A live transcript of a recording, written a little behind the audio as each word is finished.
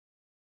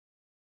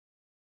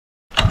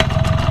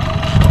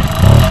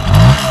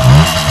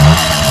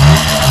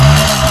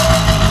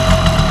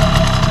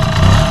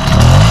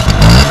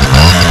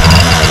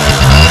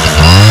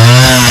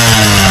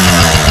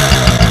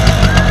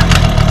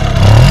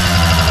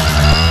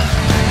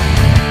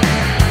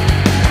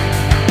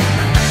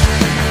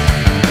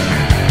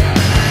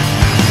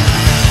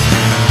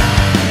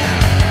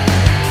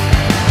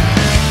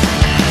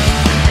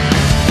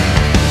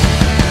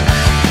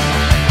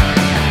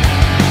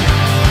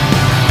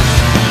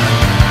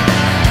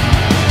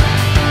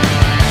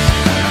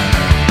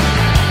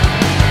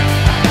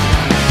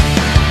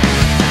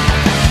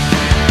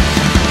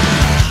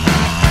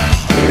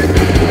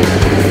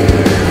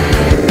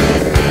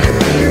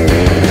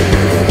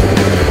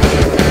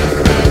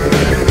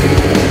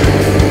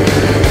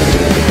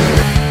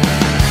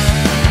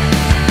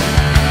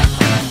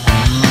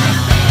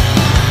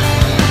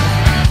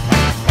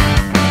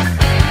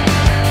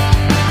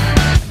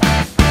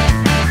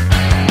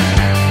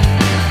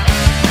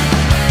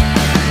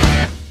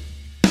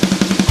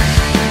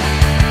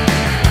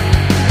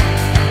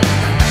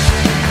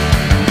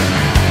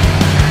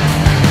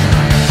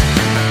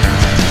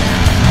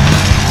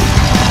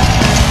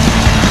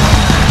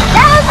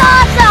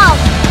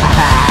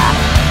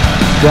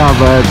job,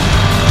 bud.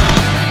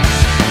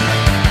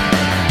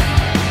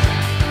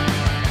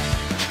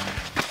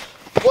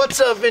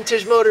 What's up,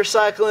 vintage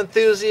motorcycle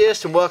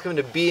enthusiasts, and welcome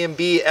to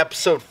B&B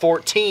episode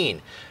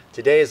 14.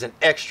 Today is an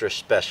extra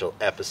special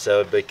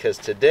episode because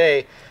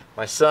today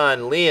my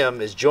son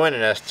Liam is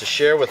joining us to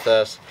share with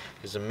us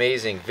his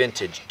amazing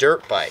vintage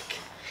dirt bike.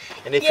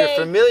 And if you're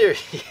familiar,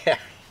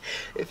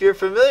 if you're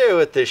familiar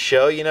with this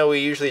show, you know we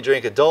usually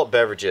drink adult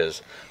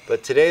beverages,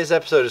 but today's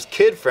episode is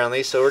kid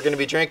friendly, so we're going to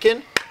be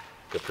drinking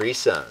Capri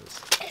Suns.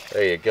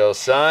 There you go,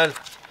 son.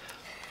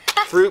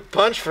 Fruit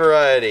punch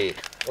variety.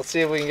 Let's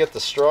see if we can get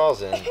the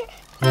straws in.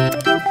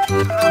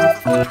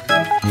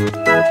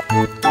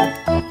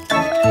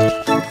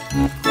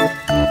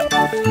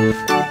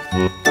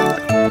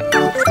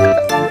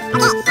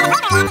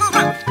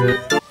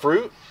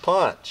 Fruit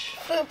punch.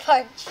 Fruit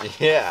punch.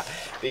 Yeah,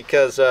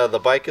 because the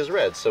bike is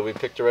red, so we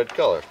picked a red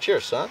color.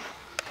 Cheers, son.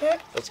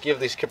 Let's give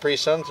these Capri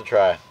Suns a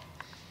try.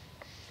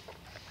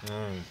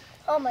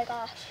 Oh my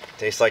gosh.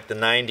 Tastes like the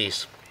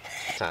 90s.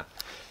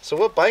 So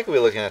what bike are we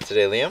looking at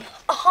today, Liam?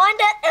 A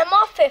Honda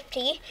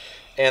MR50.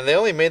 And they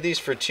only made these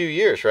for 2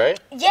 years, right?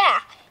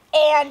 Yeah,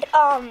 and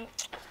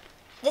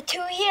the 2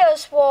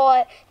 years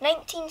were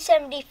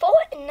 1974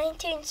 and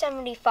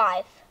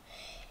 1975.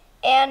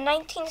 And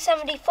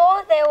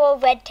 1974 they were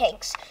red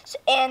tanks,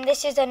 and this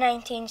is a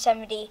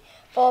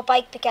 1974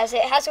 bike because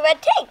it has a red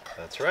tank.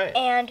 That's right.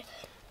 And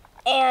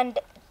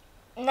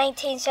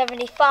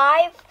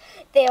 1975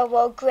 there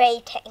were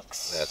gray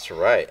tanks. That's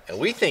right. And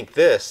we think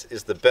this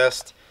is the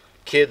best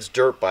kids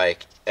dirt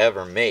bike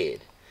ever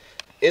made.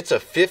 It's a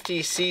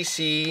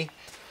 50cc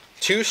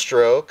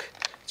two-stroke.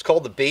 It's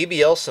called the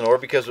Baby Elsinore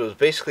because it was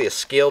basically a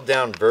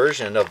scaled-down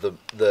version of the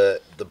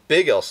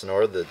big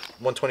Elsinore, the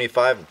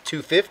 125 and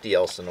 250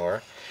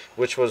 Elsinore,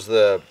 which was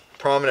the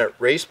prominent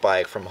race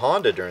bike from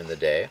Honda during the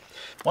day.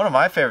 One of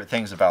my favorite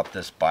things about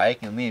this bike,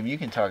 and Liam, you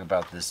can talk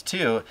about this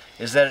too,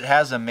 is that it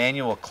has a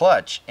manual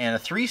clutch and a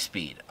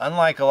 3-speed,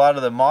 unlike a lot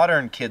of the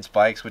modern kids'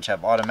 bikes which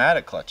have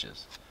automatic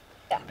clutches.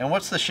 Yeah. And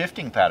what's the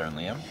shifting pattern,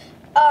 Liam?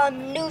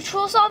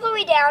 Neutrals all the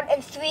way down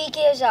and 3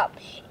 gears up,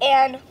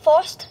 and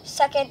first,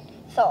 second,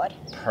 third.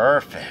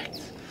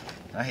 Perfect.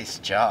 Nice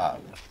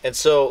job. And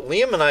so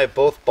Liam and I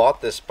both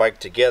bought this bike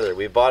together.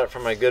 We bought it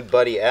from my good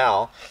buddy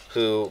Al,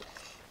 who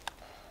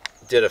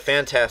did a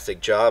fantastic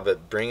job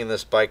at bringing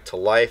this bike to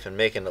life and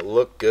making it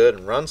look good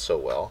and run so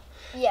well.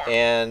 Yeah.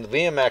 And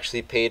Liam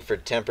actually paid for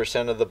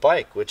 10% of the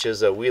bike, which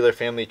is a Wheeler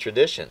family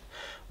tradition.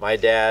 My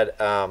dad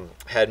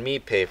had me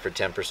pay for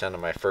 10% of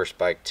my first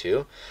bike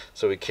too,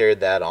 so we carried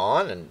that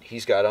on, and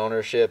he's got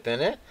ownership in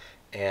it,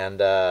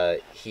 and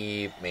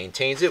he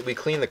maintains it. We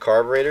cleaned the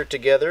carburetor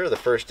together the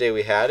first day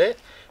we had it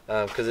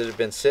because it had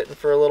been sitting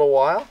for a little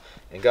while,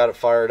 and got it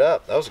fired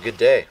up. That was a good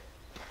day.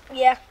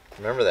 Yeah.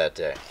 Remember that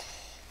day.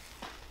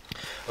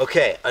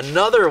 Okay,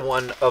 another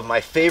one of my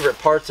favorite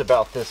parts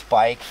about this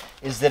bike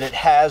is that it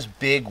has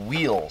big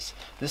wheels.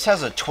 This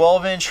has a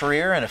 12-inch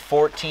rear and a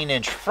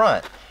 14-inch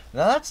front.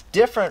 Now that's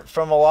different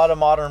from a lot of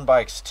modern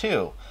bikes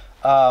too.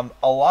 A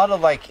lot of,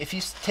 like, if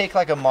you take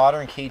like a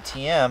modern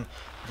KTM,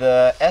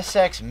 the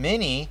SX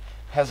Mini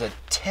has a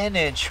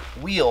 10-inch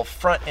wheel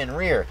front and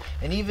rear,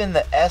 and even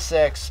the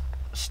SX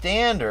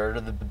Standard,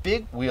 or the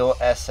big wheel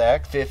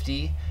SX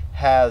 50,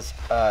 has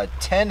a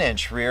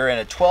 10-inch rear and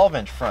a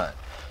 12-inch front.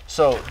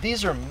 So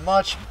these are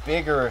much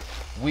bigger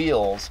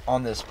wheels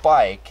on this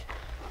bike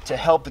to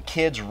help the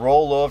kids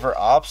roll over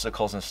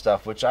obstacles and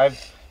stuff, which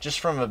I've just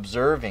from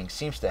observing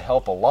seems to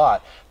help a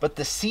lot. But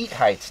the seat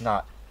height's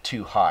not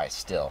too high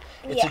still.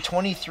 It's a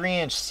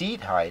 23-inch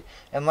seat height,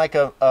 and like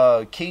a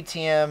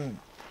KTM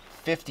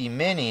 50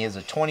 Mini is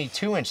a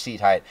 22-inch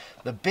seat height.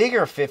 The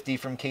bigger 50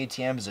 from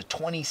KTM is a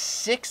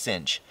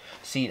 26-inch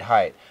seat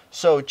height.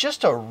 So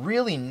just a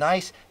really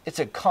nice, it's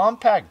a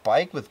compact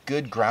bike with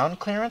good ground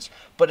clearance,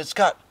 but it's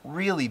got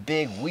really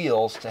big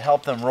wheels to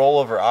help them roll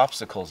over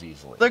obstacles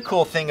easily. The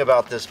cool thing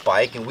about this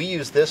bike, and we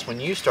used this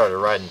when you started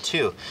riding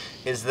too,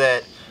 is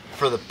that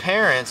for the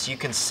parents, you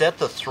can set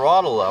the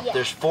throttle up. Yeah.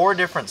 There's 4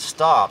 different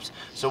stops.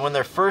 So when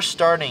they're first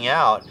starting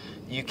out,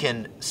 you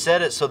can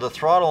set it so the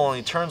throttle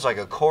only turns like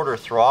a quarter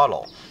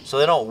throttle. So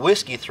they don't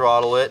whiskey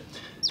throttle it,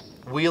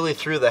 wheelie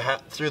through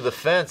the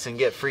fence and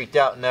get freaked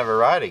out and never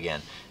ride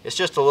again. It's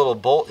just a little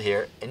bolt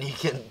here, and you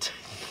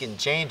can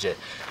change it.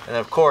 And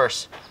of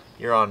course,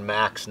 you're on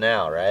max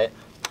now, right?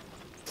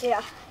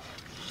 Yeah.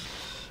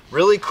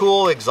 Really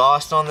cool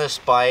exhaust on this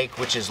bike,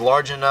 which is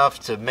large enough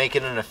to make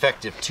it an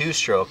effective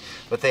 2-stroke,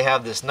 but they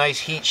have this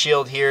nice heat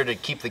shield here to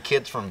keep the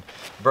kids from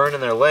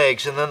burning their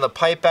legs, and then the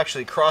pipe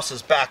actually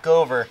crosses back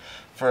over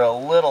for a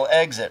little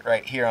exit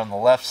right here on the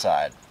left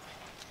side.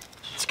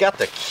 It's got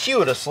the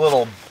cutest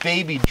little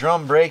baby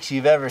drum brakes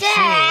you've ever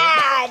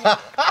seen.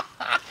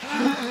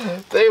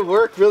 They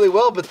work really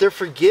well, but they're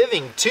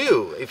forgiving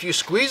too. If you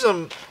squeeze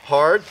them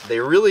hard, they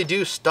really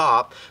do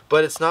stop,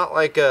 but it's not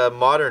like a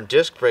modern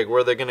disc brake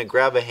where they're going to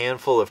grab a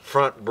handful of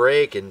front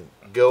brake and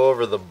go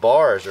over the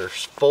bars or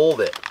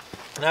fold it.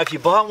 Now if you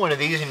bought one of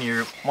these and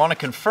you want to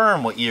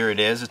confirm what year it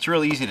is, it's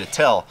real easy to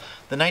tell.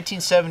 The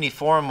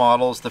 1974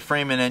 models, the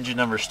frame and engine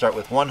numbers start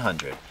with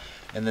 100.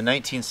 And the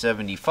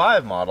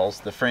 1975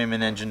 models, the frame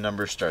and engine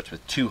number starts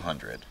with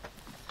 200.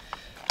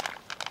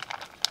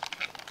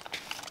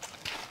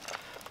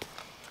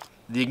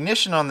 The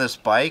ignition on this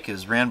bike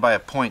is ran by a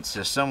point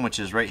system, which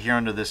is right here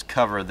under this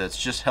cover that's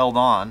just held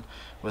on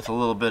with a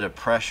little bit of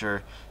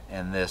pressure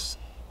and this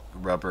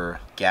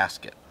rubber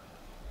gasket.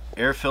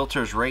 Air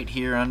filters right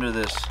here under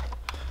this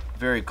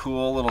very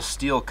cool little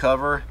steel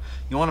cover.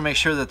 You want to make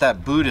sure that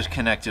that boot is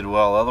connected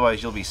well,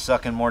 otherwise you'll be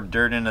sucking more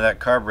dirt into that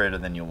carburetor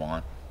than you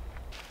want.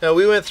 Now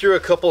we went through a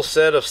couple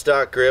set of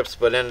stock grips,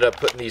 but ended up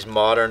putting these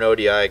modern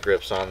ODI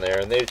grips on there,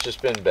 and they've just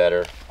been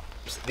better.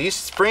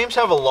 These frames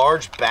have a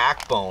large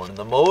backbone and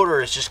the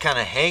motor is just kind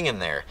of hanging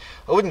there.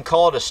 I wouldn't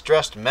call it a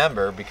stressed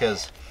member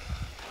because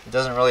it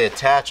doesn't really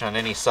attach on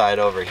any side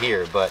over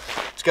here, but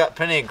it's got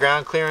plenty of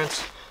ground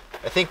clearance.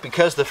 I think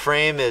because the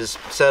frame is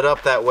set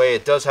up that way,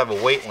 it does have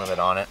a weight limit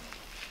on it.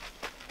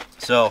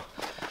 So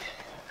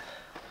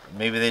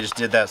maybe they just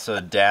did that so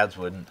dads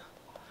wouldn't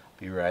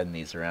be riding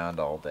these around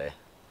all day.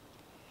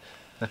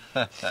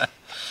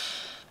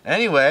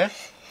 Anyway,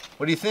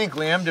 what do you think,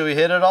 Liam? Do we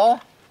hit it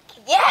all?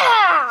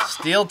 Yeah!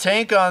 Steel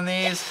tank on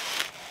these.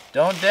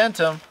 Don't dent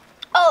them.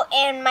 Oh,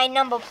 and my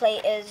number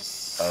plate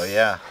is... Oh,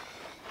 yeah.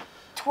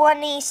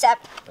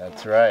 27.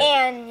 That's right.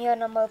 And your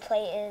number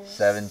plate is...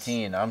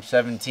 17. I'm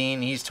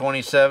 17. He's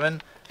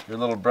 27. Your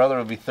little brother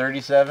will be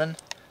 37.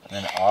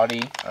 And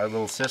Audie, our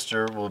little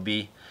sister, will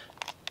be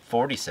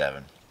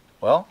 47.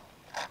 Well,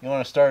 you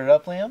want to start it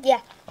up, Liam? Yeah.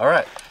 All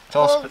right.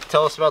 Tell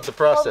us about the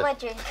process. Hold my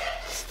drink.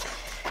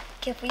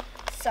 Give me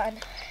sun.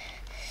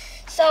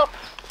 So,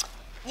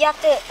 you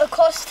have to, of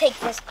course, take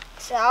this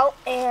out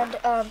and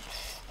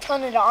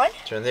turn it on.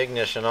 Turn the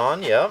ignition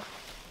on, yep.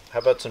 How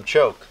about some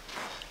choke?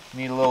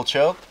 Need a little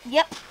choke?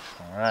 Yep.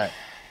 All right.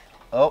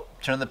 Oh,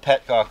 turn the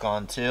petcock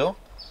on too.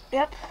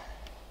 Yep.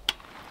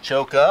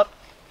 Choke up.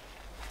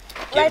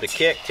 Give it a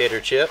kick, tater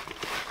chip.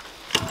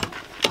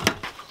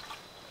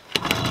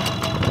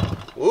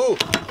 Ooh,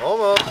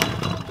 almost.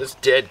 It's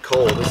dead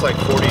cold. It's like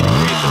 40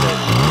 degrees today.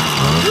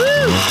 Woo!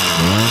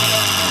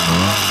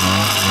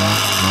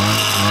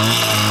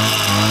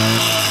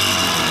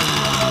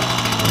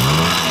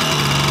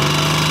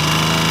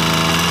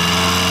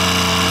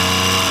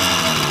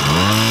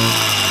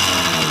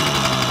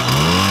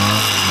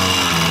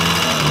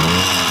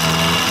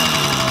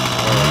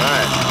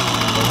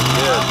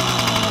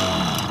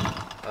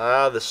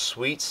 The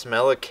sweet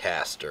smell of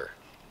castor.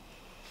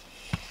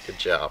 Good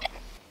job.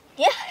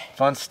 Yeah.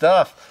 Fun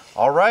stuff.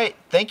 All right.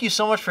 Thank you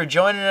so much for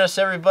joining us,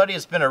 everybody.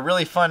 It's been a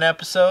really fun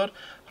episode.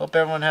 Hope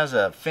everyone has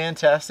a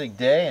fantastic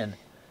day, and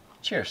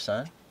cheers,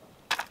 son.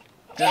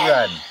 Good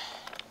riding.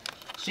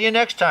 See you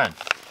next time.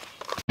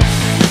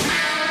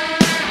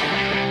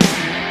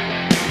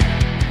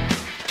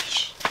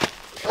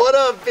 What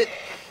up?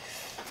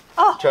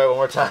 Oh. Try it one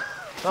more time.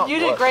 You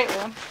did great,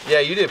 man. Yeah,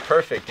 you did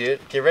perfect,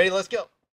 dude. Get ready. Let's go.